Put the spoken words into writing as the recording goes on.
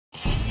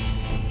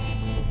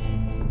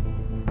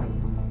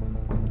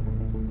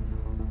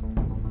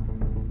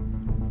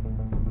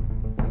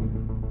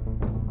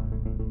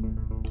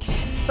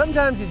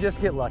Sometimes you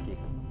just get lucky.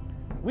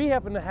 We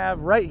happen to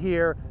have right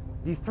here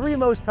the 3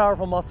 most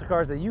powerful muscle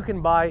cars that you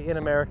can buy in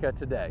America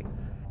today.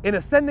 In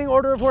ascending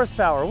order of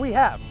horsepower, we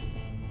have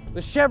the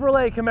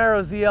Chevrolet Camaro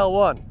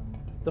ZL1,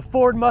 the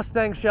Ford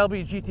Mustang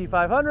Shelby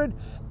GT500,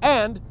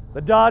 and the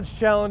Dodge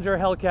Challenger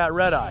Hellcat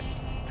Redeye.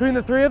 Between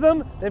the 3 of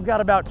them, they've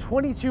got about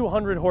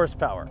 2,200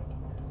 horsepower.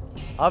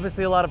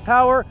 Obviously a lot of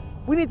power.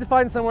 We need to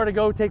find somewhere to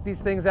go take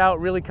these things out,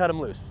 really cut them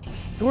loose.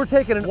 So we're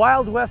taking a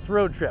Wild West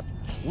road trip.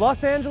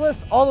 Los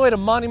Angeles all the way to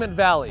Monument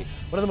Valley,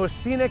 one of the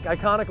most scenic,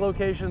 iconic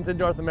locations in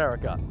North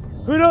America.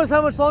 Who knows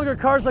how much longer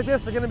cars like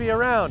this are going to be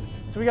around?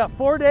 So we got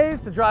 4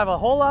 days to drive a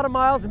whole lot of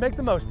miles and make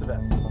the most of it.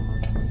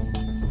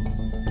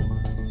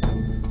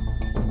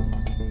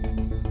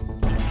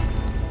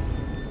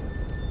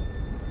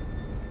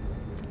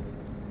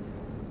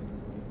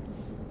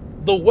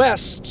 The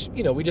West,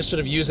 we just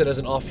sort of use it as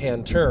an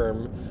offhand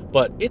term,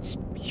 but it's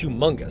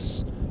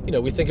humongous.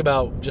 We think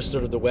about just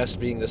sort of the West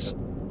being this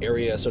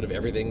area, sort of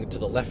everything to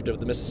the left of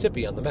the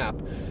Mississippi on the map.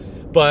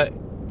 But,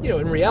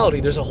 in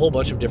reality, there's a whole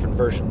bunch of different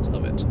versions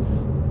of it.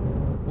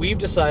 We've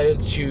decided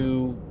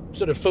to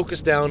sort of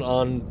focus down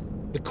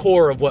on the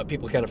core of what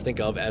people kind of think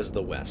of as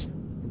the West.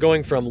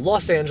 Going from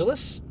Los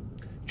Angeles,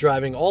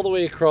 driving all the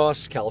way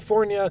across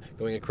California,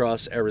 going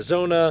across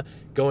Arizona,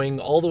 going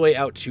all the way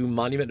out to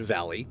Monument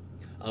Valley,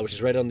 which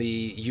is right on the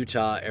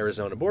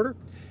Utah-Arizona border,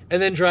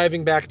 and then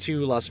driving back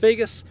to Las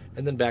Vegas,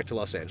 and then back to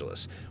Los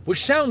Angeles,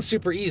 which sounds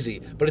super easy,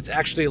 but it's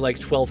actually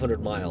like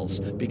 1,200 miles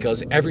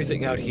because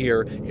everything out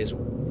here is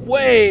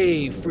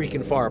way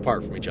freaking far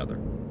apart from each other.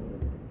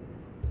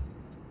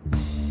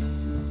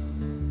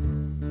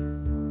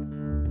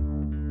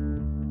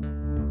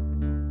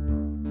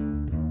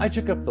 I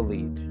took up the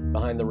lead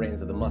behind the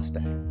reins of the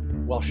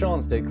Mustang, while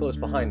Sean stayed close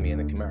behind me in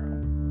the Camaro.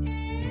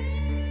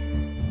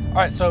 All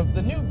right, so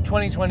the new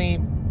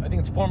 2020, I think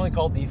it's formally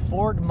called the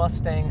Ford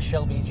Mustang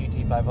Shelby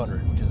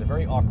GT500, which is a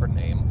very awkward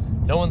name.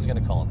 No one's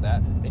gonna call it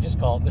that. They just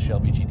call it the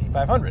Shelby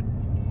GT500.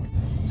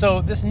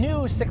 So this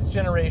new 6th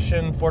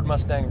generation Ford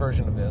Mustang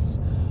version of this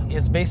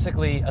is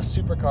basically a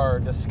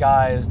supercar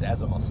disguised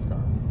as a muscle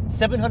car.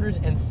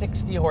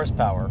 760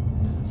 horsepower,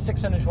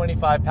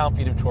 625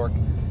 pound-feet of torque.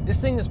 This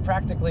thing is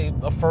practically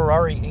a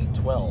Ferrari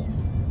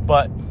 812,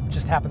 but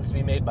just happens to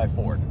be made by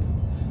Ford.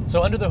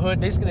 So under the hood,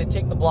 basically they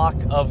take the block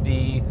of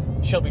the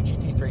Shelby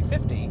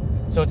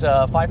GT350, so it's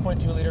a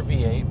 5.2 liter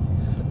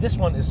V8. This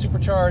one is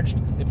supercharged,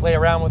 they play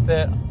around with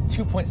it,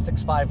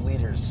 2.65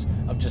 liters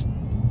of just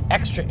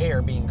extra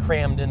air being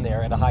crammed in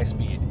there at a high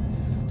speed.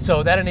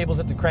 So that enables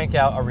it to crank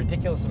out a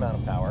ridiculous amount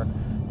of power.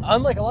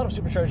 Unlike a lot of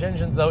supercharged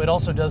engines though, it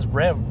also does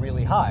rev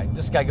really high.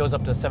 This guy goes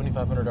up to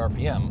 7,500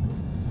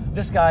 RPM.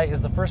 This guy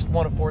is the first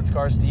one of Ford's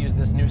cars to use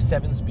this new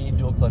 7-speed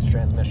dual clutch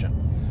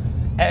transmission.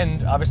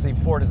 And obviously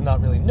Ford is not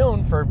really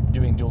known for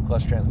doing dual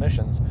clutch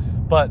transmissions,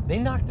 but they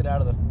knocked it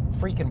out of the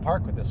freaking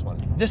park with this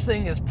one. This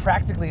thing is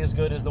practically as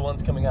good as the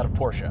ones coming out of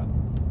Porsche.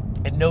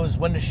 It knows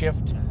when to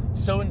shift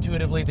so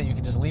intuitively that you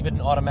can just leave it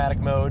in automatic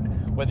mode,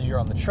 whether you're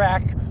on the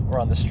track or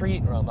on the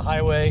street or on the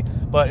highway.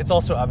 But it's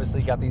also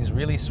obviously got these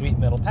really sweet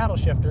metal paddle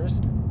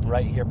shifters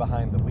right here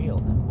behind the wheel.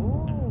 Ooh.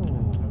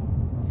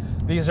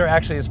 These are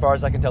actually, as far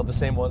as I can tell, the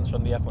same ones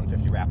from the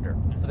F-150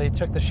 Raptor. They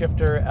took the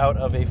shifter out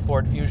of a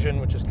Ford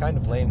Fusion, which is kind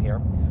of lame here,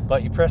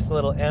 but you press the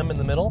little M in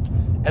the middle,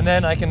 and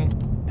then I can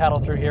paddle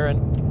through here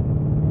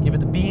and give it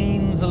the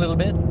beans a little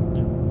bit.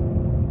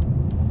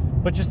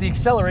 But just the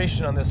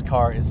acceleration on this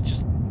car is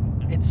just,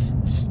 it's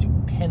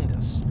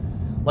stupendous.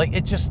 Like,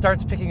 it just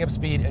starts picking up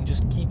speed and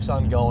just keeps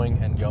on going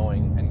and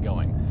going and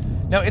going.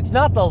 Now, it's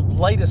not the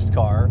lightest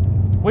car,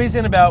 weighs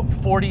in about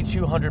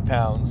 4,200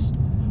 pounds,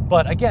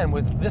 but again,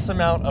 with this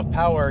amount of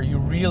power, you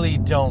really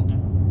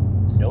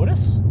don't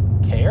notice,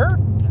 care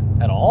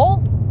at all,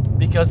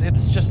 because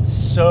it's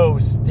just so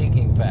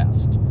stinking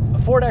fast.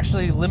 Ford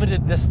actually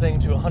limited this thing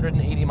to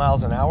 180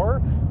 miles an hour,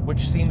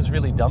 which seems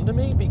really dumb to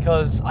me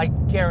because I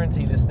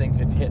guarantee this thing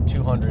could hit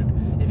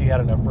 200 if you had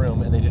enough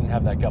room and they didn't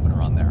have that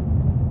governor on there.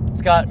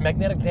 It's got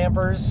magnetic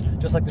dampers,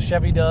 just like the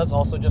Chevy does,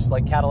 also just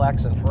like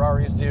Cadillacs and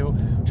Ferraris do.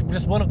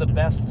 Just one of the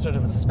best sort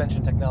of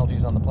suspension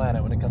technologies on the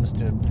planet when it comes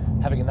to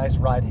having a nice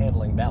ride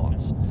handling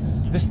balance.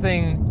 This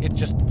thing, it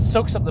just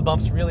soaks up the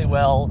bumps really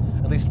well,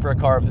 at least for a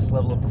car of this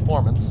level of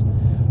performance.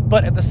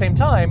 But at the same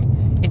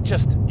time, it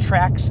just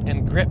tracks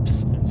and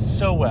grips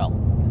so well.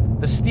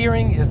 The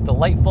steering is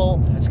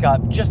delightful. It's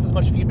got just as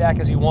much feedback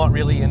as you want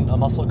really in a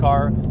muscle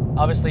car.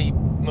 Obviously,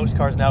 most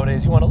cars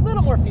nowadays, you want a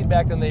little more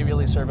feedback than they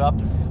really serve up.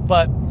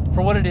 But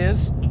for what it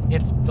is,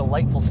 it's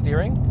delightful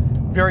steering.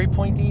 Very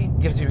pointy,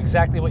 gives you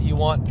exactly what you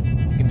want.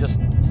 You can just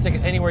stick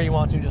it anywhere you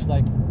want to, just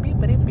like beep,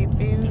 beep, beep,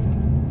 beep.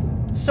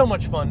 So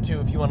much fun too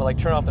if you want to like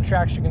turn off the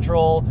traction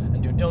control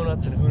and do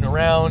donuts and hoon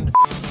around.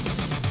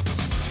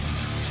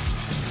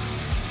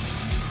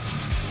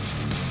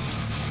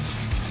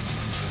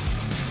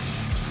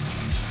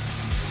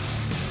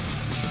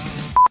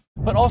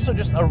 But also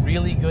just a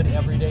really good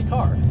everyday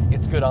car.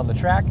 It's good on the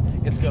track,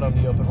 it's good on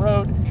the open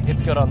road,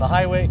 it's good on the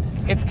highway.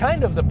 It's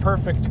kind of the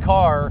perfect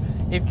car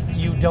if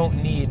you don't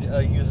need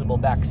a usable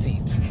back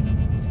seat.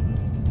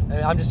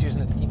 And I'm just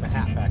using it to keep my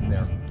hat back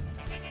there.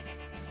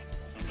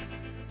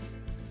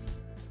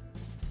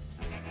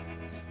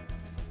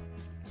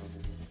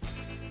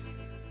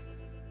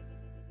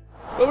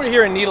 Well, we're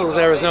here in Needles,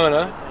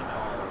 Arizona,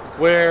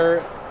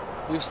 where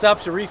we've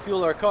stopped to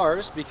refuel our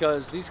cars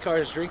because these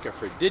cars drink a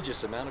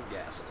prodigious amount of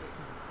gasoline.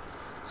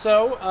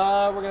 So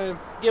we're going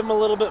to give them a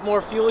little bit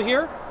more fuel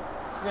here.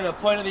 We're going to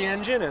point at the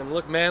engine and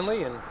look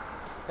manly and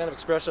kind of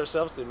express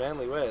ourselves through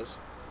manly ways.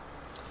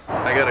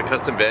 I got a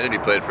custom vanity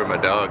plate for my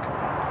dog.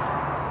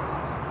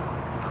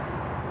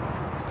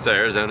 So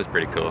Arizona's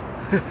pretty cool.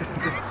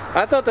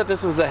 I thought that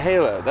this was a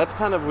halo. That's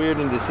kind of weird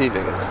and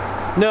deceiving.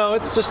 No,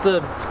 it's just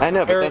a... I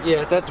know, but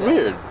that's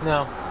weird.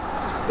 No.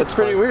 That's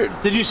pretty weird.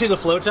 Did you see the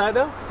flow tie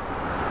though?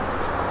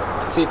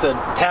 See, it's a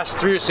pass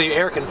through so your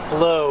air can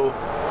flow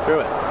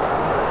through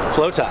it.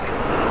 Flow tie.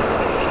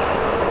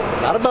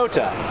 Not a bow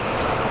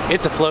tie.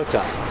 It's a flow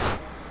tie.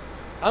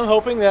 I'm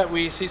hoping that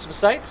we see some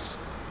sights.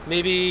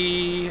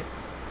 Maybe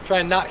try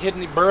and not hit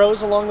any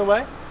burrows along the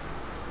way.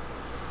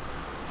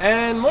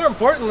 And more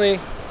importantly,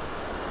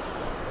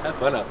 have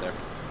fun out there.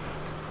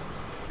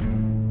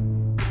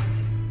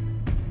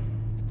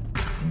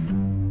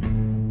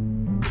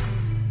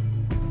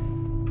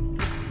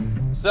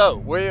 So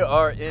we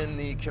are in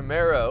the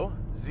Camaro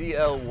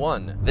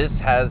ZL1. This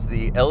has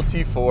the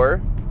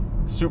LT4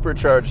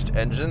 supercharged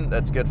engine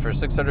that's good for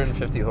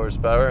 650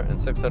 horsepower and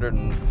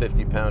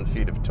 650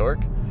 pound-feet of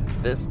torque.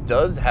 This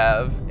does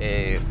have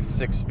a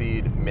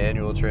 6-speed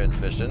manual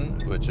transmission,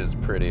 which is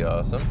pretty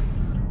awesome.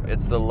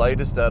 It's the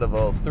lightest out of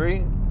all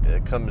three.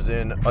 It comes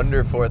in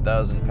under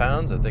 4,000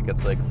 pounds. I think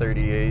it's like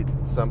 38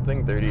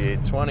 something,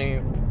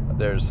 3820.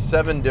 There's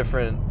 7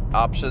 different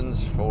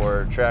options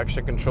for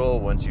traction control.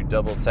 Once you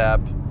double tap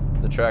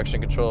the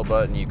traction control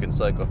button, you can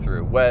cycle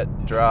through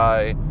wet,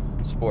 dry,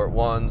 Sport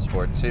 1,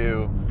 Sport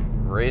 2,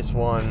 Race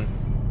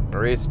 1,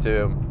 Race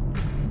 2.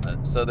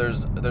 So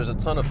there's a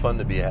ton of fun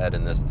to be had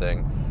in this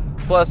thing.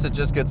 Plus, it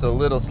just gets a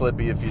little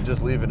slippy if you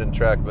just leave it in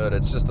track mode.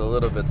 It's just a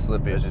little bit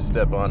slippy as you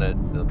step on it.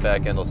 The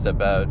back end will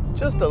step out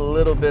just a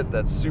little bit.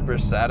 That's super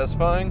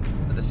satisfying.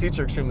 The seats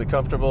are extremely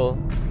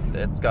comfortable.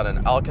 It's got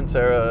an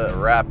Alcantara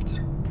wrapped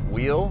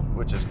wheel,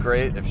 which is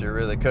great if you're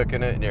really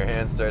cooking it and your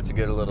hands start to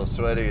get a little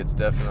sweaty. It's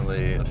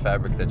definitely a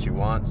fabric that you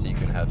want so you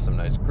can have some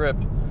nice grip.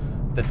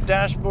 The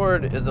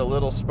dashboard is a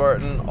little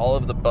Spartan. All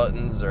of the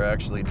buttons are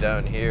actually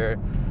down here.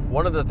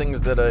 One of the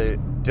things that I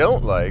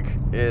don't like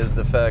is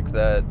the fact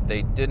that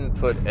they didn't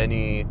put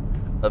any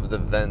of the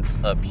vents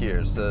up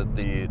here. So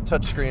the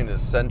touchscreen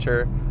is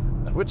center,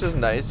 which is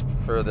nice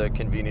for the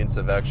convenience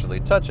of actually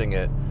touching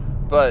it,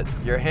 but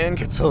your hand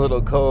gets a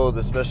little cold,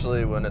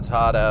 especially when it's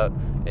hot out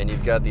and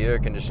you've got the air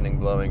conditioning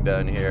blowing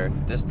down here.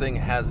 This thing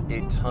has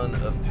a ton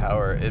of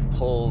power. It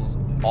pulls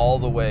all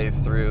the way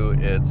through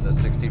its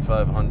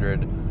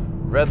 6500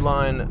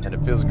 redline, and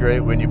it feels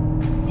great when you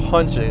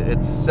punch it.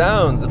 It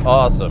sounds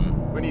awesome.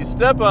 When you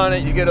step on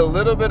it, you get a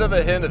little bit of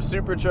a hint of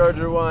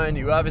supercharger whine.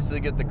 You obviously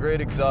get the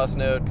great exhaust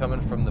note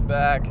coming from the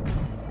back.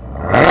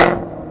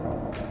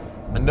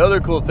 Another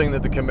cool thing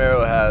that the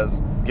Camaro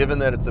has, given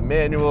that it's a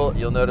manual,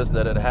 you'll notice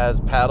that it has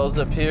paddles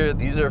up here.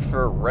 These are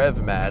for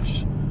rev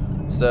match.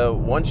 So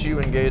once you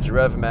engage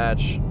rev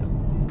match,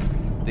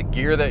 the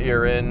gear that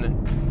you're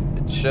in,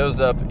 it shows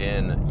up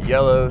in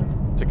yellow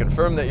to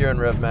confirm that you're in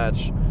rev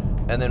match.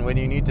 And then when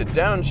you need to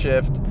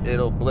downshift,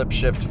 it'll blip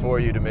shift for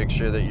you to make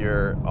sure that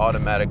you're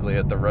automatically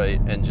at the right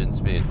engine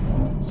speed.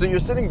 So you're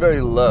sitting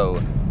very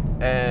low,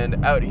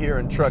 and out here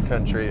in truck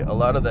country, a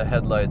lot of the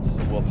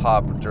headlights will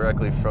pop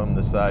directly from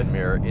the side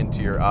mirror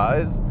into your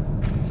eyes.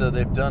 So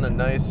they've done a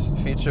nice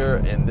feature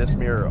in this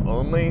mirror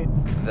only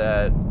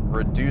that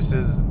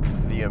reduces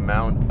the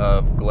amount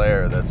of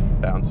glare that's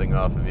bouncing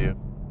off of you.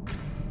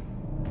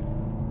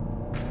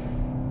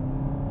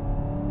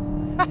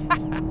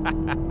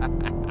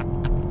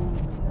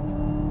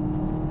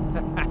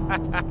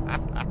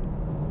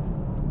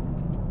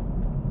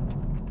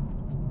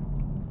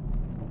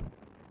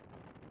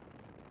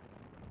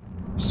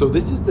 So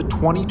this is the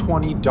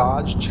 2020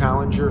 Dodge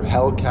Challenger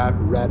Hellcat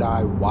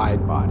Redeye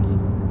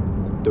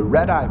Widebody. The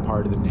Redeye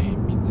part of the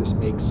name means this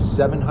makes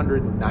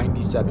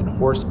 797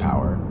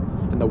 horsepower,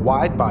 and the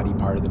Widebody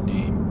part of the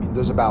name means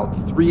there's about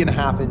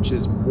 3.5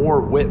 inches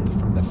more width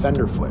from the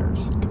fender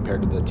flares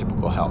compared to the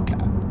typical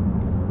Hellcat.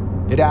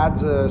 It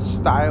adds a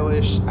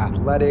stylish,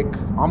 athletic,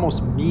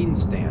 almost mean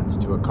stance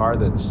to a car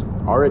that's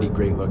already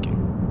great looking.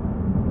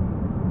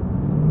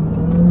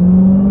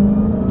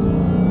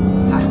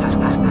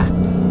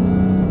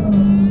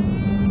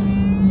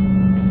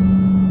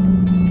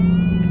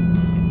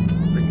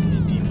 Brings me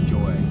deep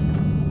joy.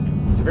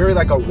 It's very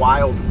like a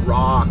wild,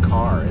 raw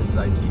car. It's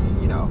like,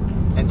 you know,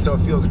 and so it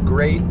feels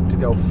great to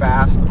go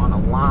fast on a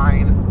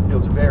line. It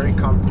feels very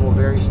comfortable,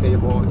 very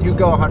stable. You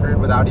go 100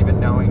 without even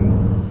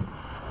knowing.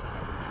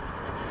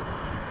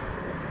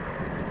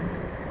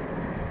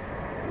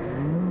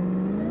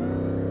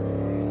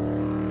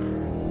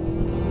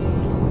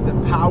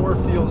 Power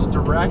feels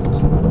direct,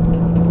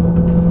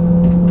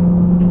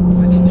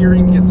 the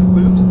steering gets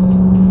loose,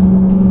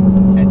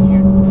 and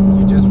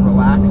you just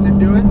relax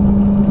into it.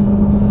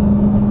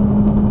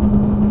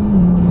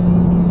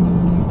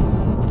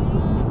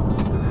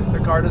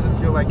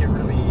 like it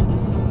really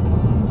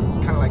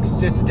kind of like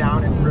sits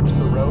down and grips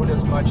the road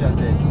as much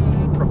as it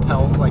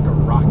propels like a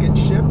rocket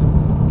ship.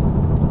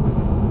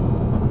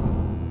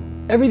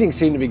 Everything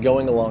seemed to be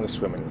going along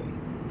swimmingly.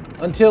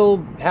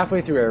 Until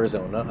halfway through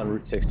Arizona on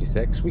Route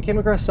 66, we came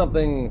across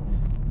something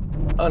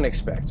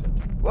unexpected.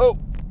 Whoa!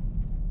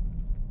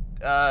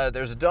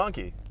 There's a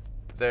donkey.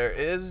 There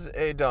is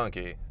a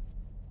donkey.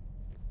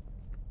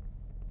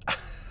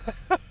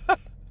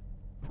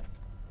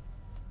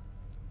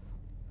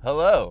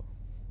 Hello.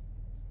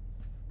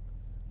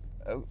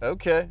 Oh,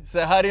 okay.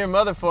 Say hi to your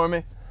mother for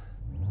me.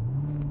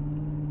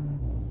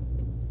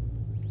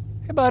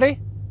 Hey, buddy.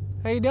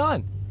 How you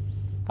doing?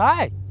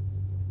 Hi.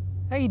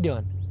 How you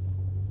doing?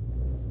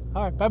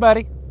 All right, bye,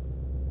 buddy.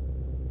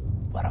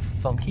 What a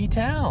funky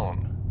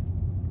town.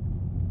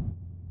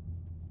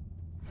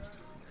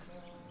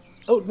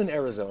 Oatman,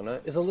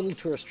 Arizona is a little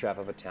tourist trap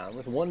of a town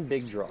with one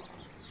big draw.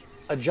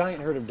 A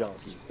giant herd of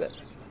donkeys that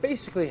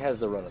basically has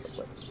the run of the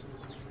place.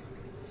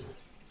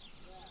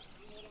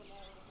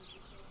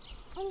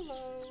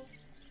 Hello.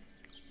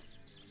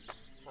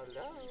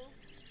 Hello.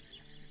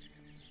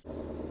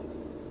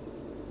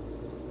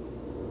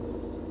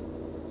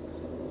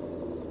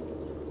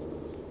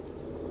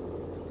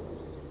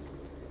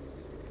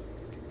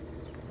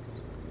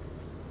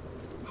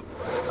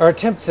 Our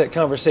attempts at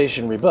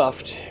conversation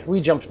rebuffed,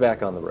 we jumped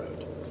back on the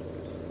road.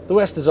 The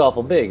West is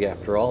awful big,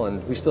 after all,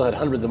 and we still had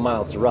hundreds of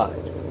miles to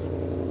ride.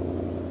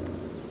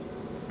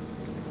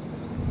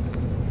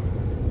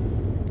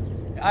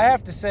 I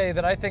have to say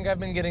that I think I've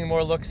been getting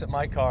more looks at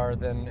my car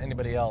than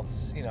anybody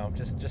else. You know,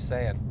 just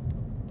saying.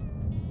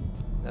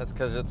 That's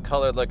because it's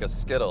colored like a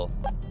Skittle.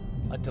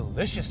 A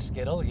delicious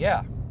Skittle,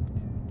 yeah.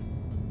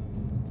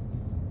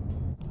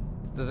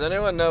 Does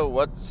anyone know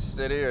what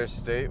city or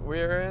state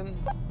we're in?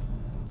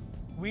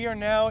 We are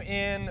now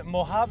in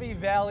Mojave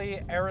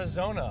Valley,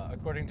 Arizona,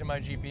 according to my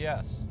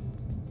GPS.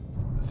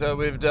 So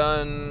we've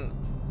done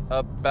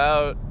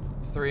about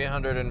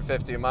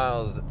 350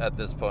 miles at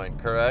this point,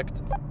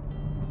 correct?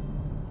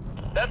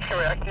 That's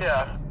correct,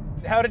 yeah.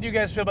 How did you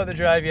guys feel about the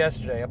drive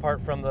yesterday, apart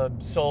from the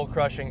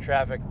soul-crushing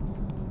traffic?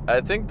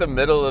 I think the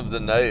middle of the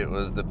night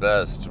was the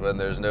best, when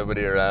there's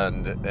nobody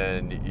around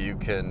and you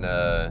can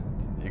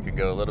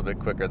go a little bit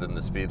quicker than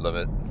the speed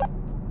limit.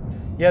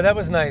 Yeah, that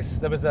was nice.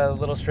 There was a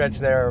little stretch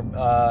there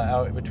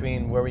out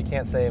between where we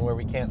can't say and where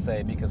we can't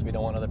say because we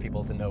don't want other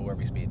people to know where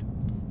we speed.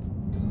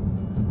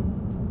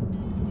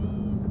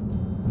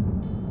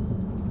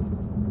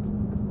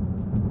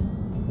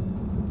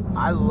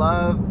 I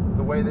love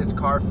the way this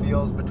car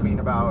feels between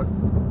about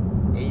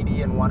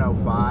 80 and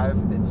 105.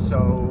 It's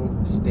so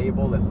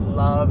stable. It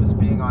loves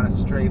being on a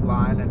straight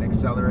line and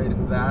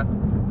accelerating that.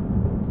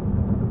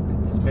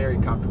 It's very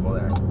comfortable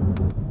there.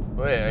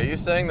 Wait, are you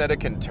saying that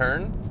it can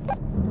turn?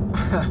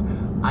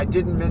 I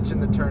didn't mention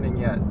the turning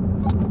yet.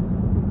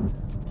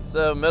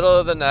 So middle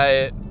of the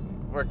night,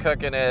 we're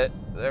cooking it.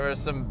 There were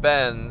some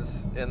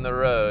bends in the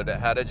road.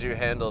 How did you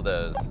handle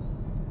those?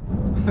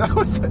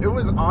 It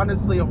was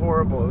honestly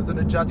horrible. It was an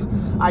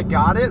adjustment. I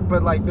got it,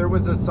 but like there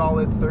was a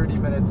solid 30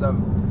 minutes of,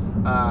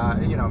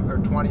 or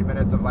 20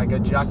 minutes of like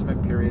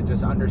adjustment period,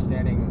 just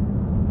understanding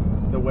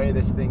the way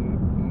this thing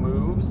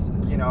moves,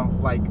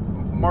 like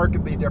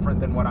markedly different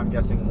than what I'm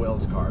guessing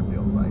Will's car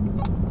feels like.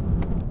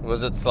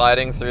 Was it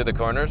sliding through the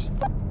corners?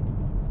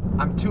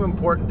 I'm too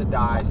important to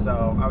die,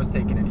 so I was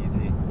taking it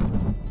easy.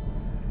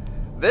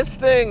 This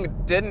thing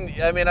didn't,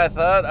 I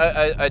thought,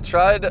 I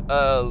tried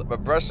a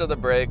brush of the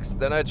brakes,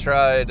 then I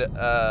tried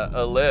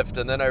a lift,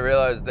 and then I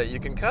realized that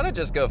you can kind of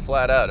just go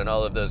flat out in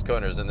all of those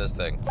corners in this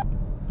thing.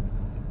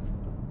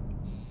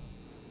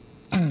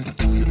 You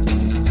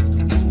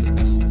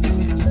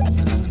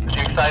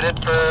excited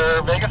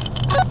for Vegas?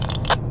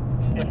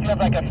 It feels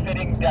like a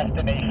fitting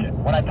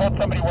destination. When I told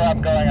somebody where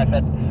I'm going, I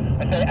said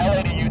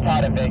LA to Utah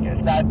to Vegas.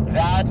 That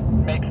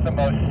makes the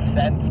most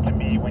sense to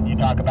me when you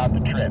talk about the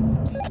trip.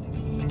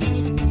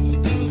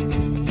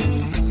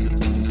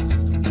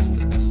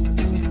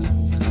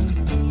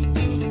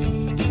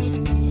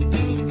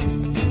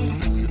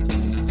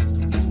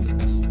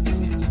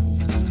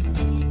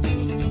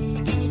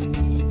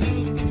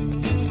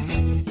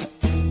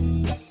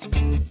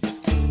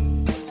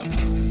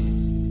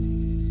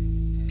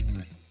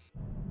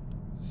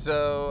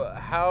 So,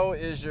 how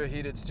is your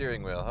heated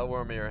steering wheel? How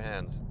warm are your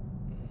hands?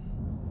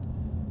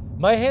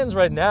 My hands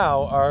right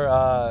now are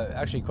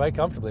actually quite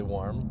comfortably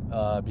warm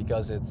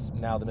because it's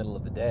now the middle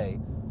of the day.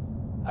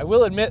 I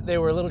will admit they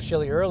were a little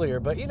chilly earlier,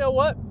 but you know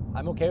what?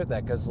 I'm okay with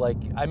that because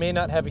I may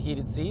not have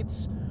heated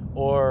seats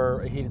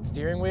or a heated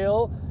steering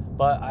wheel,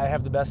 but I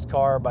have the best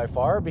car by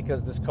far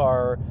because this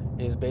car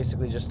is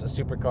basically just a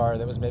supercar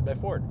that was made by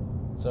Ford.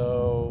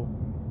 So,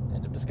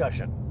 end of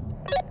discussion.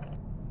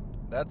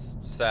 That's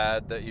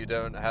sad that you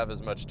don't have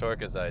as much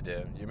torque as I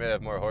do. You may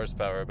have more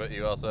horsepower, but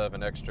you also have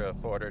an extra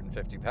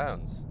 450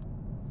 pounds.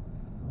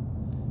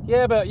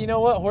 Yeah, but you know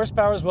what?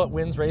 Horsepower is what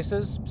wins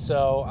races,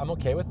 so I'm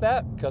okay with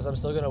that because I'm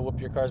still going to whoop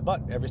your car's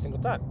butt every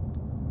single time.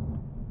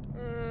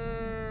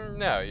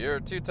 No, you're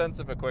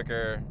 0.2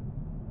 quicker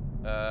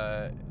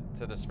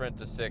to the sprint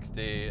to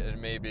 60 and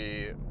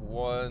maybe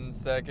 1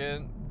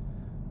 second,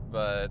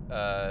 but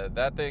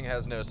that thing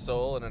has no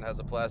soul and it has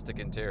a plastic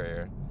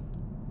interior.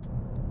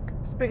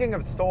 Speaking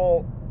of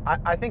soul,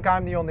 I think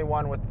I'm the only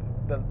one with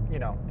the,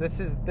 this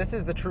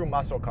is the true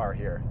muscle car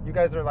here. You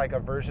guys are like a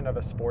version of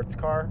a sports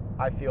car.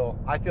 I feel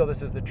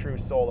this is the true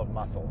soul of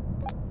muscle.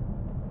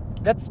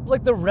 That's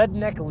like the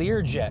redneck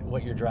Learjet,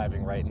 what you're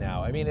driving right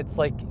now. I mean, it's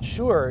like,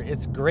 sure,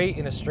 it's great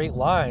in a straight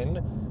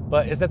line,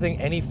 but is that thing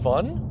any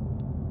fun?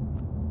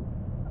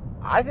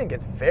 I think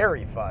it's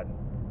very fun.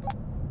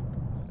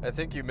 I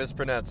think you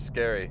mispronounced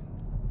scary.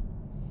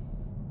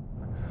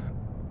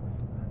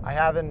 I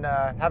haven't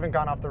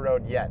gone off the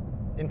road yet,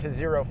 into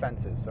 0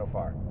 fences so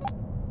far.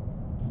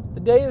 The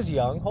day is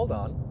young, hold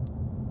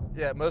on.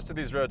 Yeah, most of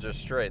these roads are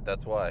straight,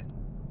 that's why.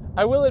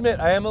 I will admit,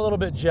 I am a little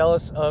bit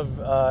jealous of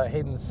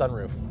Hayden's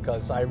sunroof,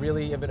 because I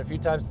really have been a few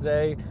times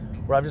today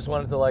where I've just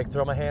wanted to like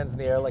throw my hands in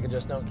the air like I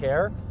just don't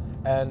care,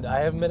 and I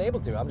haven't been able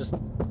to.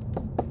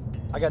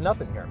 I got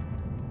nothing here.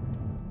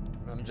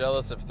 I'm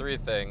jealous of 3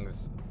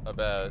 things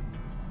about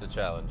the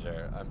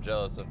Challenger. I'm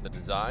jealous of the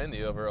design,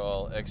 the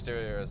overall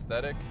exterior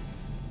aesthetic,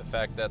 the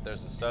fact that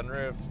there's a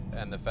sunroof,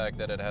 and the fact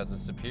that it has a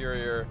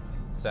superior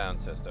sound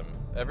system.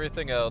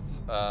 Everything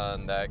else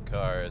on that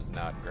car is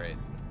not great.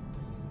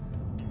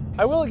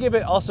 I will give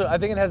it also, I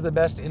think it has the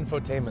best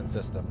infotainment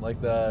system.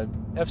 Like the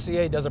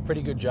FCA does a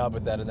pretty good job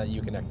with that and that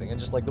U-connecting. And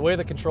just like the way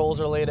the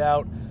controls are laid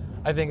out,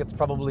 I think it's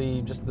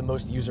probably just the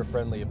most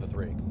user-friendly of the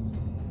 3.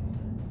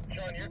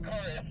 Sean, your car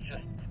is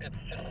it's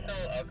just so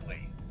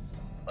ugly.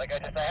 Like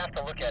I have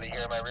to look at it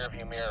here in my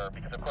rearview mirror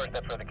because of course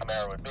that's where the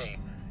Camaro would be.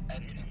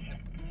 And it is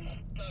just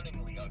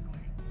stunningly ugly.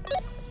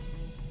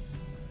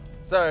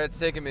 Sorry, it's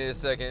taken me a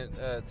second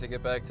to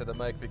get back to the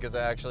mic because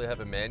I actually have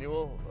a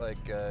manual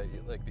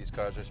like these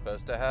cars are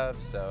supposed to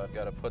have. So I've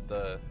got to put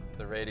the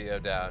radio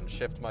down,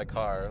 shift my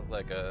car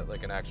like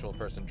an actual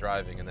person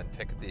driving, and then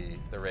pick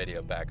the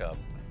radio back up.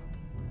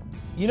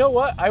 You know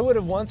what? I would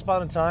have once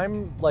upon a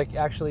time like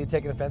actually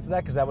taken offense to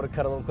that because that would have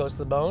cut a little close to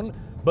the bone.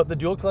 But the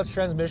dual clutch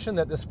transmission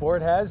that this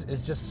Ford has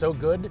is just so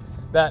good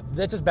that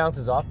just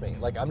bounces off me.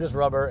 Like I'm just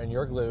rubber and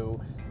you're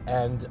glue.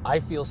 And I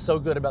feel so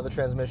good about the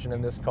transmission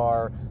in this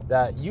car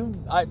that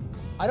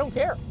I don't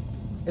care.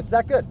 It's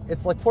that good.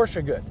 It's like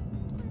Porsche good.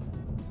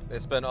 They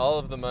spend all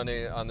of the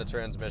money on the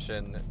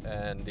transmission,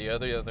 and the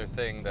other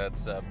thing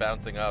that's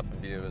bouncing off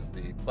of you is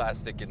the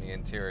plastic in the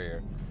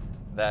interior.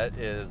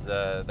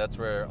 That's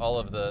where all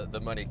of the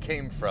money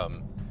came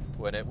from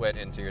when it went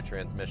into your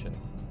transmission.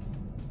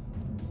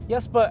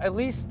 Yes, but at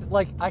least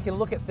like I can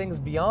look at things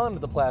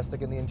beyond the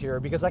plastic in the interior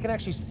because I can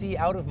actually see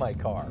out of my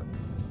car.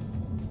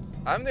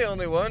 I'm the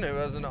only one who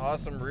has an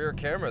awesome rear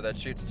camera that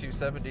shoots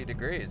 270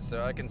 degrees,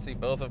 so I can see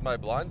both of my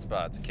blind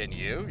spots. Can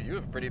you? You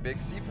have pretty big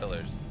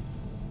C-pillars.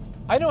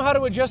 I know how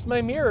to adjust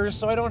my mirrors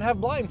so I don't have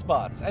blind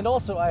spots, and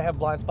also I have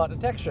blind spot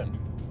detection.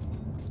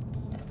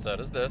 So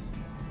does this.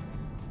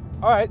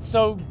 All right,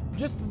 so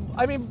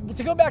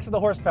to go back to the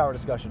horsepower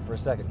discussion for a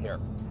second here.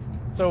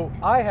 So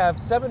I have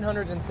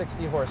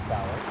 760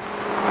 horsepower.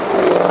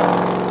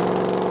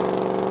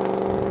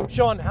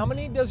 Sean, how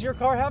many does your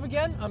car have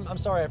again? I'm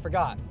sorry, I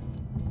forgot.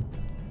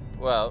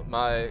 Well,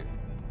 my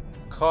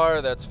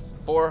car that's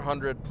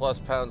 400 plus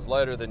pounds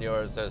lighter than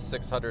yours has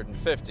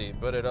 650,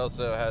 but it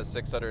also has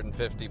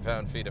 650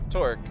 pound-feet of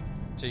torque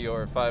to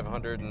your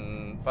 500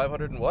 and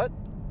what?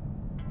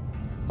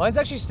 Mine's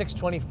actually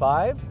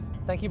 625.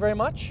 Thank you very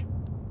much.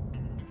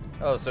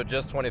 Oh, so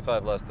just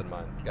 25 less than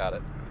mine. Got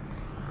it.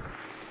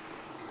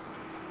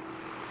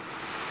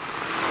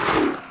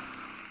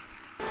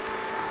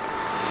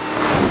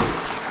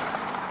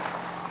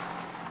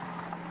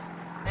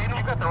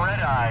 You've got the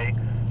Redeye.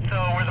 So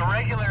where the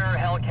regular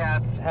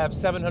Hellcats have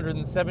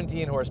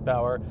 717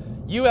 horsepower,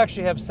 you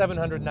actually have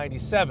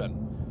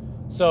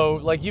 797. So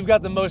like you've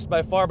got the most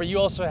by far, but you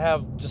also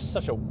have just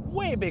such a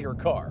way bigger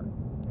car.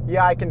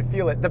 Yeah, I can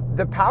feel it.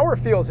 The power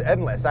feels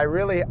endless. I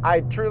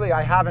truly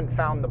haven't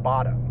found the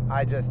bottom.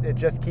 It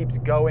just keeps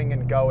going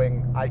and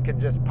going. I can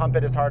just pump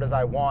it as hard as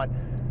I want.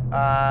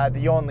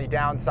 The only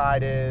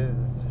downside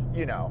is,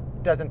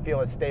 doesn't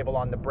feel as stable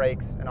on the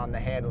brakes and on the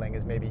handling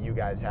as maybe you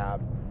guys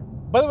have.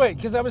 By the way,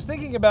 because I was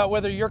thinking about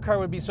whether your car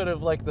would be sort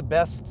of like the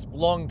best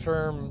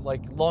long-term,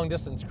 like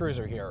long-distance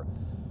cruiser here.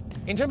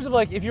 In terms of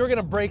like, if you were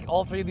gonna break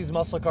all 3 of these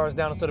muscle cars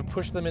down and sort of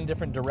push them in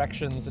different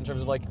directions in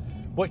terms of like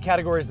what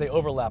categories they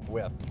overlap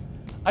with,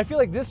 I feel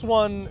like this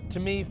one, to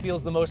me,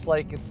 feels the most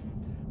like it's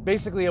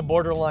basically a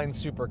borderline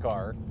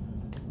supercar.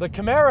 The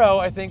Camaro,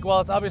 I think, while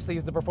it's obviously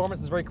the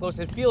performance is very close,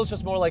 it feels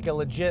just more like a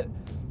legit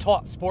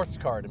taut sports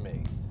car to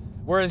me.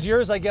 Whereas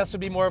yours, I guess,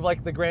 would be more of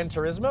like the Gran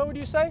Turismo, would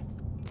you say?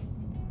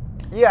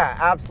 Yeah,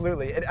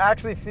 absolutely. It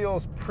actually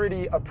feels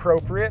pretty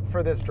appropriate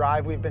for this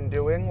drive we've been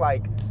doing.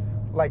 Like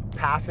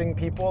passing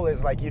people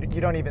is like, you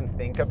don't even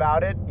think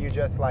about it. You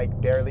just like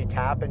barely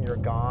tap and you're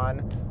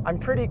gone. I'm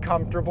pretty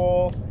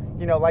comfortable.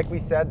 Like we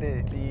said,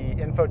 the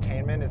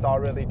infotainment is all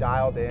really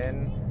dialed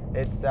in.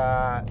 It's,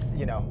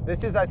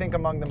 this is, I think,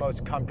 among the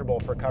most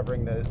comfortable for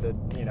covering the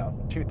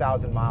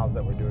 2,000 miles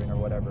that we're doing or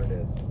whatever it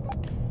is.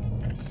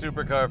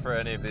 supercar for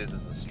any of these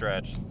is a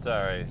stretch.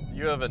 Sorry.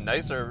 You have a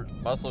nicer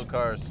muscle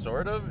car,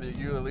 sort of.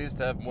 You at least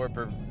have more,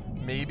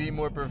 maybe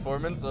more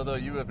performance, although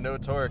you have no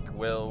torque,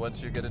 Will,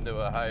 once you get into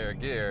a higher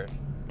gear.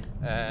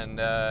 And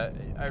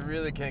I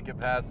really can't get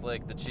past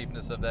like the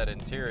cheapness of that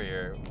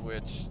interior,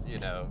 which, you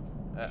know,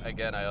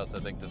 again, I also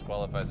think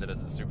disqualifies it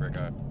as a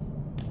supercar.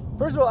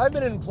 First of all, I've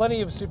been in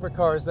plenty of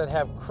supercars that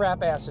have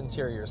crap-ass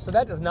interiors, so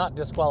that does not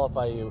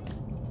disqualify you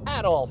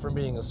at all from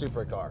being a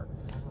supercar.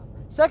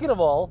 Second of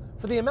all,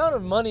 for the amount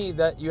of money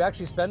that you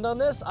actually spend on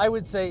this, I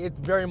would say it's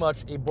very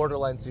much a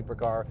borderline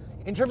supercar.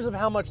 In terms of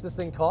how much this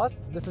thing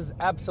costs, this is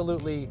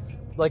absolutely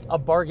like a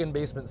bargain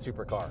basement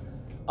supercar.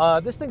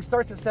 This thing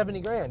starts at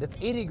 70 grand. It's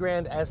 80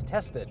 grand as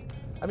tested.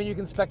 I mean, you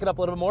can spec it up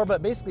a little bit more,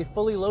 but basically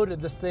fully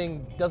loaded, this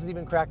thing doesn't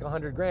even crack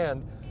 100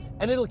 grand.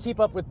 And it'll keep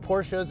up with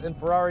Porsches and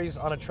Ferraris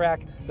on a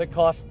track that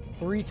costs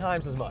 3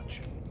 times as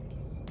much.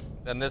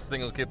 And this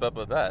thing will keep up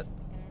with that.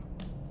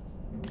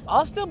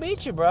 I'll still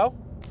beat you, bro.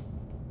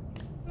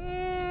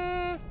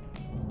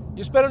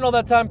 You're spending all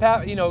that time,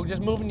 you know,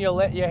 just moving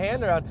your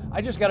hand around.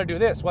 I just got to do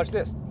this. Watch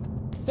this.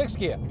 6th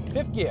gear,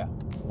 5th gear,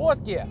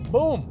 4th gear.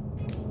 Boom.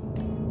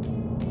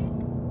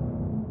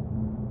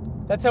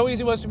 That's how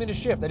easy it was for me to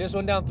shift. I just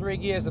went down 3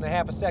 gears in a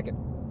half a second.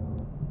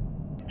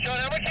 Sean,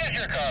 how much is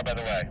your car, by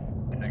the way?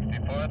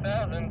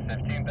 64,000,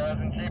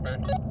 15,000 cheaper.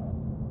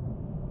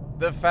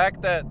 The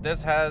fact that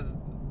this has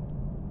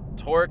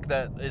torque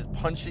that is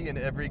punchy in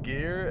every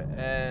gear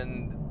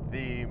and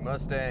the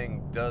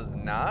Mustang does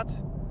not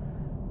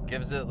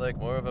gives it like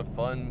more of a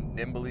fun,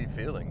 nimbly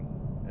feeling.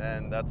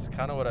 And that's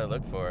kind of what I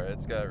look for.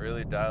 It's got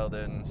really dialed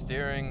in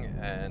steering,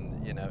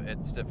 and you know,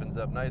 it stiffens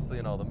up nicely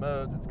in all the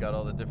modes. It's got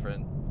all the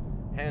different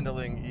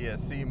handling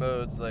ESC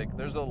modes. Like,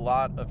 there's a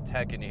lot of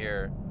tech in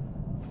here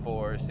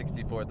for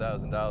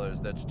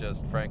 $64,000 that's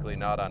just frankly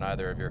not on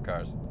either of your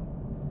cars.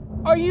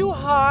 Are you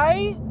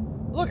high?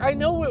 Look, I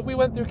know we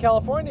went through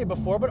California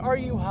before, but are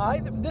you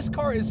high? This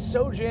car is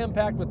so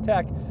jam-packed with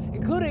tech,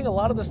 including a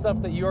lot of the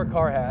stuff that your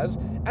car has,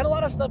 and a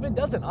lot of stuff it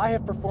doesn't. I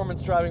have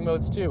performance driving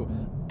modes too.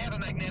 I have a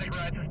magnetic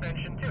ride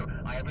suspension too.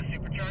 I have a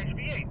supercharged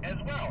V8 as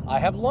well. I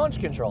have launch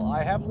control.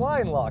 I have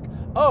line lock.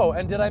 Oh,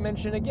 and did I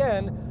mention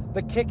again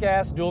the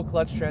kick-ass dual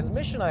clutch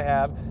transmission I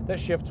have that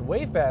shifts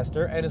way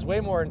faster and is way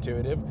more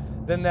intuitive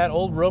than that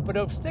old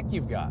rope-a-dope stick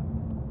you've got.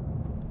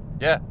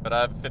 Yeah, but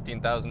I have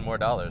 $15,000 more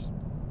dollars.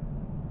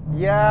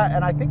 Yeah,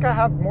 and I think I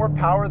have more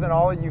power than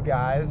all of you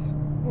guys.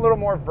 A little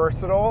more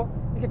versatile.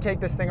 You can take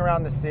this thing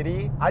around the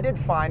city. I did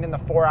fine in the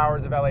 4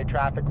 hours of LA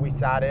traffic we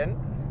sat in.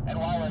 And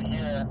while we're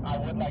here, I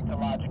would like to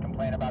lodge a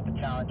complaint about the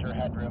Challenger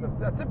headroom.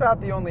 That's about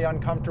the only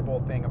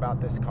uncomfortable thing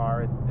about this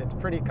car. It's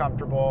pretty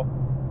comfortable.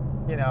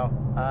 You know,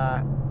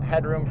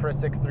 headroom for a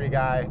 6'3"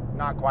 guy,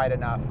 not quite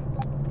enough.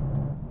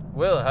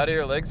 Will, how do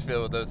your legs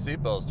feel with those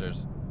seat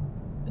bolsters?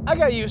 I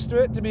got used to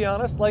it, to be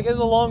honest. Like in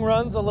the long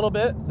runs, a little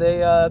bit.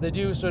 They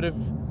do sort of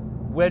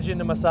wedge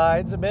into my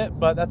sides a bit,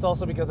 but that's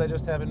also because I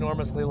just have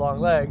enormously long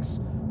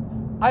legs.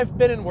 I've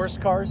been in worse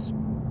cars.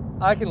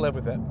 I can live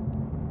with it.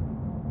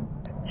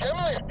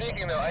 Generally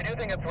speaking, though, I do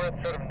think it's worth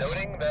sort of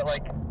noting that,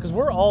 like... Because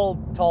we're all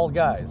tall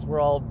guys.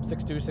 We're all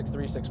 6'2",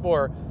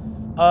 6'3",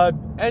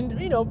 6'4". And,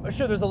 you know,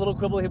 sure, there's a little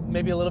quibble,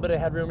 maybe a little bit of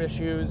headroom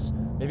issues,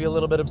 maybe a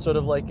little bit of sort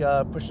of like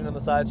pushing in the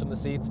sides from the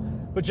seats.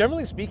 But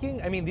generally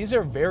speaking, I mean, these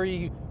are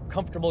very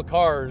comfortable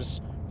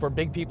cars for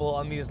big people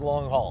on these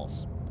long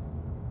hauls.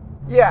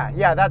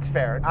 Yeah, that's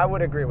fair. I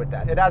would agree with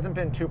that. It hasn't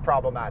been too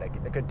problematic.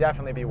 It could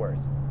definitely be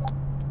worse.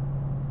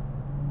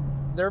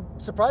 They're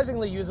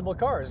surprisingly usable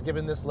cars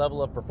given this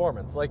level of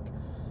performance. Like,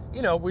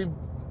 you know,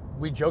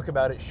 we joke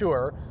about it,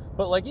 sure,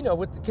 but like, you know,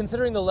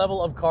 considering the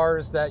level of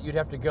cars that you'd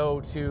have to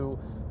go to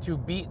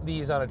beat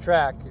these on a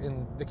track,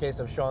 in the case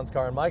of Sean's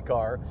car and my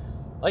car,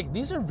 like,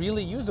 these are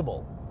really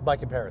usable by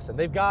comparison.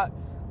 They've got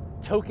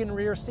token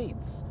rear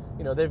seats.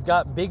 You know, they've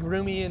got big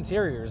roomy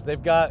interiors.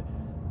 They've got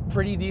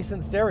pretty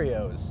decent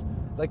stereos.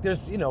 Like,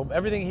 there's, you know,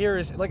 everything here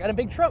is like, and a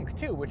big trunk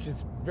too, which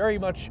is very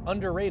much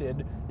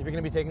underrated if you're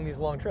gonna be taking these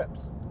long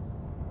trips.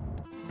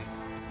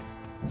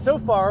 So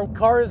far,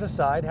 cars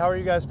aside, how are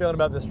you guys feeling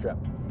about this trip?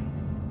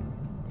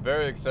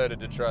 Very excited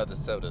to try the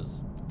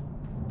sodas.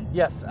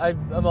 Yes,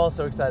 I'm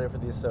also excited for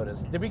these sodas.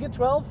 Did we get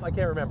 12? I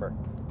can't remember.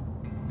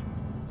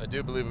 I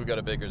do believe we got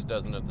a baker's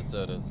dozen of the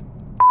sodas.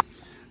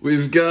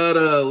 We've got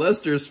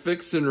Lester's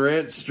Fixin'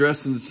 Ranch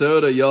Dressin'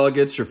 Soda. Y'all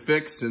get your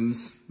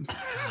fixins.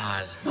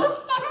 God.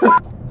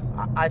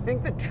 I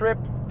think the trip,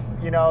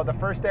 you know, the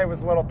first day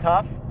was a little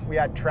tough. We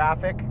had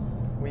traffic.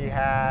 We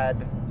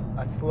had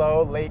a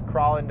slow, late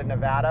crawl into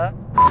Nevada.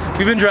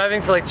 We've been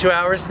driving for like 2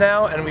 hours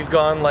now, and we've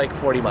gone like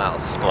 40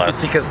 miles.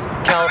 Bless. Because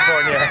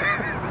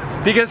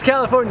California, because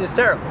California is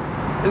terrible.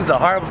 This is a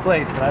horrible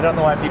place, and I don't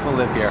know why people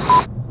live here.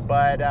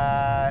 But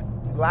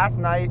last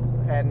night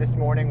and this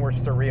morning were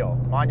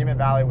surreal. Monument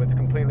Valley was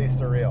completely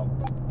surreal.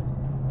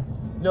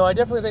 No, I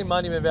definitely think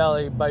Monument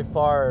Valley, by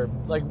far,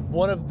 like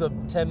one of the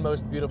 10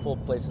 most beautiful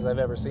places I've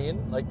ever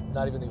seen. Like,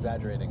 not even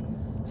exaggerating.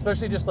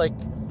 Especially just like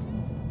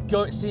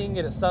seeing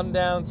it at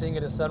sundown, seeing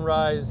it at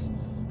sunrise.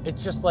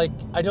 it's just like,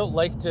 I don't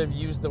like to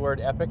use the word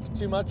epic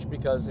too much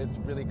because it's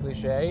really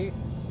cliche,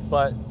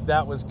 but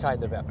that was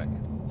kind of epic.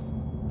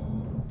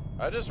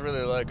 I just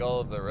really like all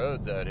of the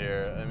roads out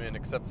here. I mean,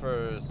 except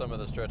for some of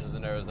the stretches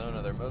in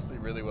Arizona, they're mostly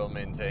really well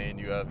maintained.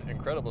 You have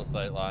incredible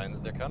sight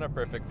lines. They're kind of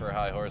perfect for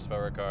high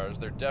horsepower cars.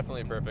 They're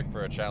definitely perfect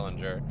for a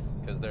Challenger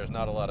because there's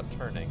not a lot of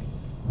turning.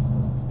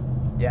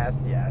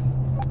 Yes, yes.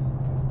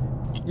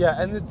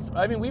 Yeah, and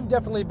I mean, we've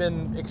definitely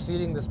been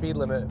exceeding the speed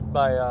limit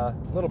by a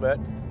little bit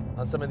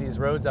on some of these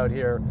roads out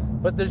here,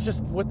 but there's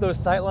just, with those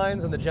sight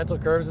lines and the gentle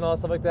curves and all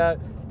stuff like that,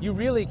 you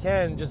really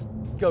can just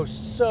go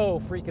so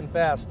freaking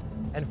fast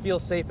and feel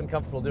safe and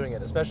comfortable doing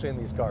it, especially in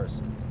these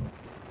cars.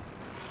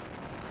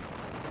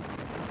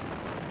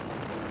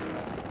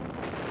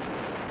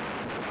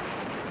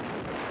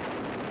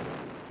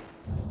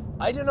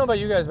 I don't know about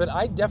you guys, but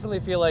I definitely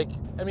feel like,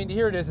 I mean,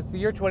 here it is, it's the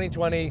year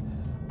 2020.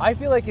 I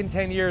feel like in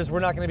 10 years, we're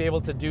not gonna be able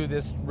to do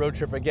this road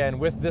trip again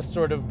with this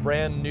sort of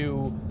brand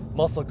new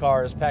muscle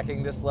cars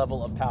packing this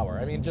level of power.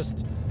 I mean,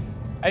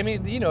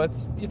 you know,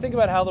 you think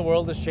about how the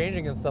world is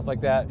changing and stuff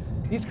like that.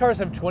 These cars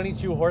have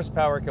 22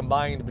 horsepower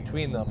combined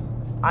between them.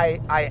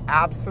 I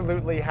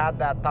absolutely had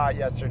that thought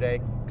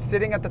yesterday,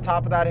 sitting at the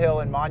top of that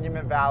hill in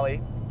Monument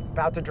Valley,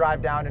 about to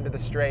drive down into the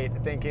straight,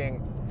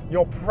 thinking,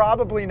 you'll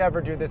probably never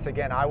do this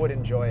again. I would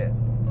enjoy it.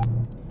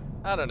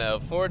 I don't know.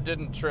 Ford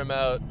didn't trim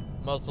out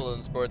muscle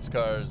in sports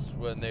cars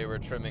when they were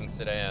trimming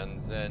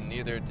sedans, and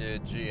neither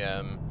did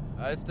GM.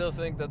 I still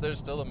think that there's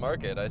still a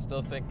market. I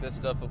still think this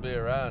stuff will be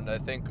around. I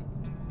think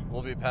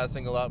we'll be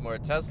passing a lot more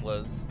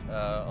Teslas,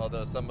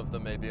 although some of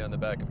them may be on the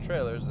back of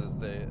trailers, as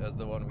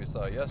the one we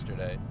saw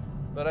yesterday.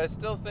 But I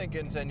still think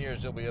in 10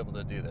 years you'll be able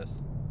to do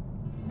this.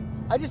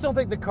 I just don't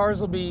think the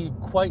cars will be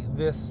quite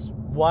this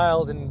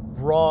wild and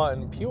raw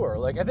and pure.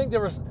 Like, I think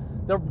there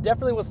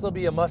definitely will still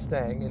be a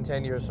Mustang in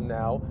 10 years from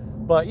now,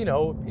 but you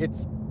know,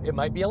 it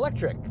might be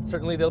electric.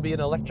 Certainly there'll be an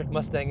electric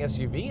Mustang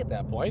SUV at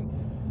that point.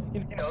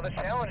 You know, the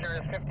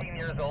Challenger is 15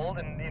 years old,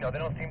 and you know, they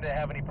don't seem to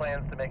have any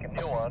plans to make a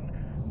new one.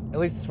 At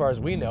least as far as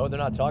we know, they're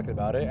not talking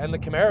about it. And the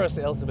Camaro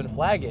sales have been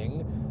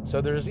flagging,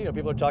 so there's, you know,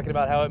 people are talking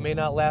about how it may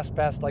not last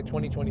past like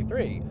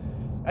 2023.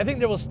 I think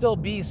there will still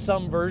be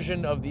some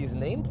version of these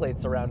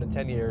nameplates around in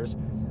 10 years,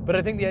 but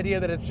I think the idea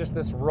that it's just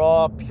this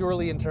raw,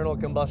 purely internal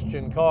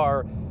combustion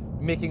car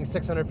making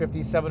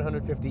 650,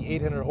 750,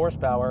 800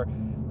 horsepower,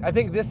 I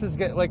think this is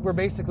like, we're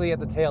basically at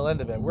the tail end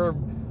of it.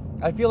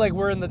 I feel like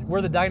we're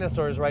the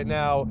dinosaurs right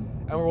now,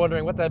 and we're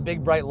wondering what that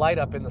big bright light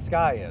up in the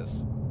sky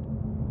is.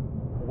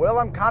 Well,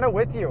 I'm kind of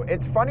with you.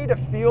 It's funny to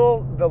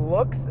feel the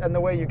looks and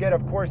the way you get.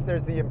 Of course,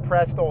 there's the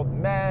impressed old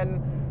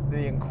men,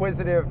 the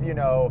inquisitive,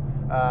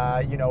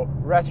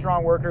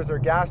 restaurant workers or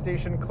gas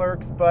station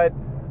clerks, but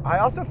I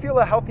also feel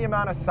a healthy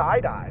amount of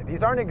side eye.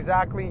 These aren't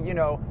exactly,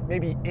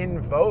 maybe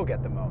in vogue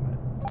at the moment.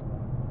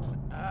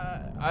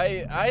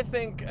 I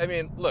think, I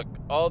mean, look,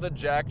 all the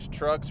jacked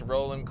trucks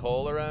rolling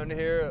coal around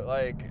here,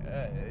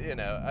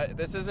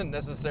 this isn't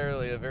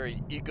necessarily a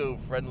very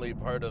eco-friendly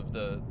part of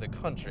the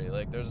country.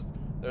 Like,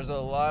 there's a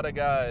lot of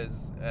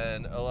guys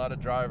and a lot of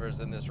drivers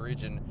in this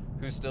region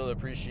who still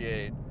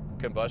appreciate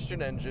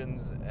combustion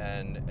engines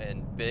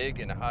and big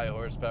and high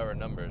horsepower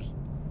numbers.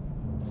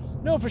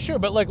 No, for sure.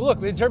 But like,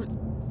 look, in terms,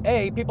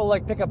 people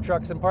like pickup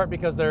trucks in part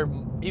because they're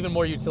even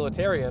more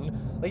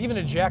utilitarian. Like even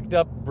a jacked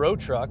up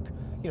road truck,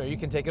 you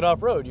can take it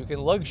off road. You can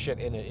lug shit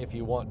in it if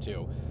you want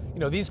to.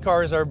 These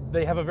cars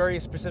they have a very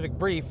specific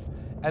brief,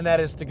 and that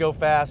is to go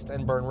fast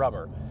and burn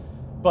rubber.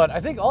 But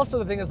I think also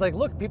the thing is like,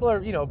 look, people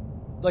are,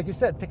 like you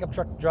said, pickup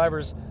truck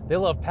drivers, they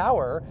love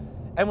power.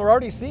 And we're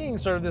already seeing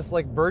sort of this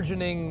like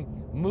burgeoning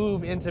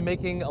move into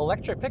making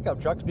electric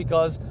pickup trucks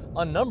because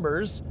on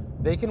numbers,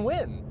 they can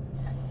win.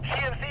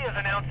 GMC is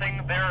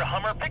announcing their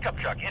Hummer pickup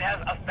truck. It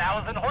has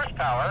 1,000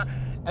 horsepower.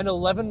 And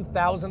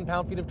 11,000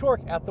 pound-feet of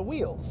torque at the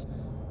wheels.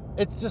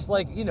 It's just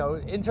like,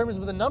 in terms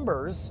of the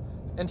numbers,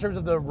 in terms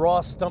of the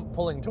raw stump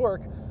pulling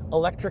torque,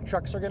 electric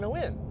trucks are gonna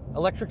win.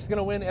 Electric's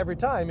gonna win every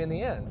time in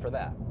the end for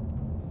that.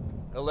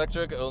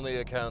 Electric only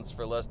accounts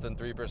for less than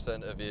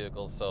 3% of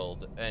vehicles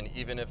sold, and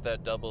even if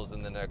that doubles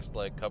in the next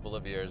couple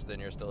of years, then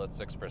you're still at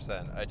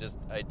 6%.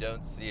 I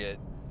don't see it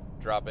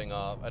dropping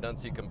off. I don't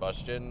see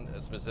combustion,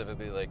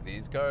 specifically like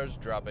these cars,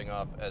 dropping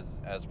off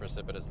as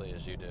precipitously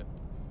as you do.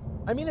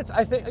 I mean,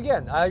 I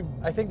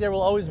think there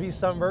will always be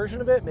some version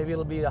of it. Maybe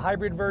it'll be a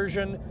hybrid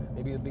version,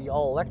 maybe it'll be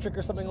all electric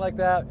or something like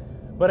that.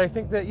 But I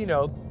think that,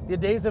 the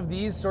days of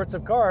these sorts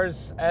of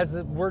cars, as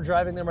we're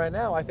driving them right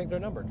now, I think they're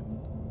numbered.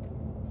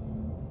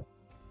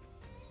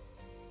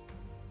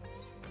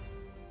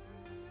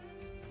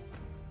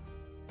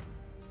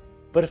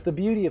 But if the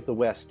beauty of the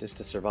West is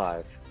to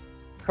survive,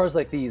 cars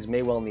like these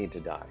may well need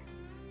to die.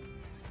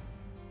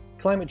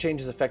 Climate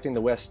change is affecting the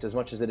West as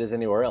much as it is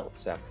anywhere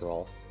else, after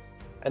all,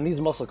 and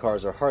these muscle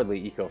cars are hardly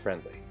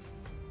eco-friendly.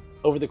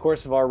 Over the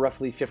course of our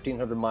roughly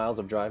 1,500 miles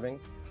of driving,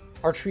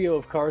 our trio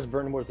of cars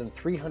burned more than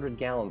 300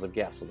 gallons of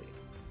gasoline.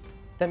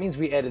 That means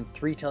we added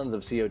 3 tons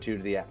of CO2 to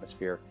the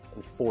atmosphere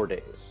in 4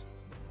 days.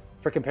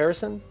 For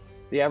comparison,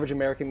 the average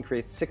American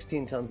creates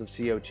 16 tons of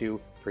CO2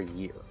 per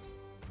year.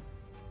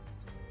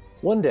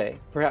 One day,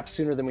 perhaps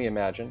sooner than we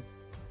imagine,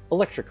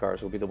 electric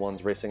cars will be the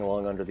ones racing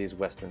along under these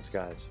western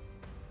skies.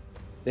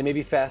 They may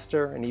be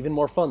faster and even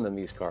more fun than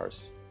these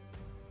cars.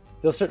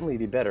 They'll certainly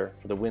be better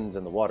for the winds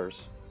and the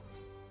waters.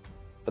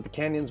 But the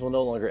canyons will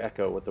no longer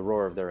echo with the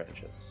roar of their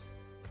engines.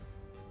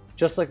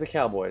 Just like the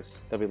cowboys,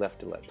 they'll be left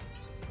to legend.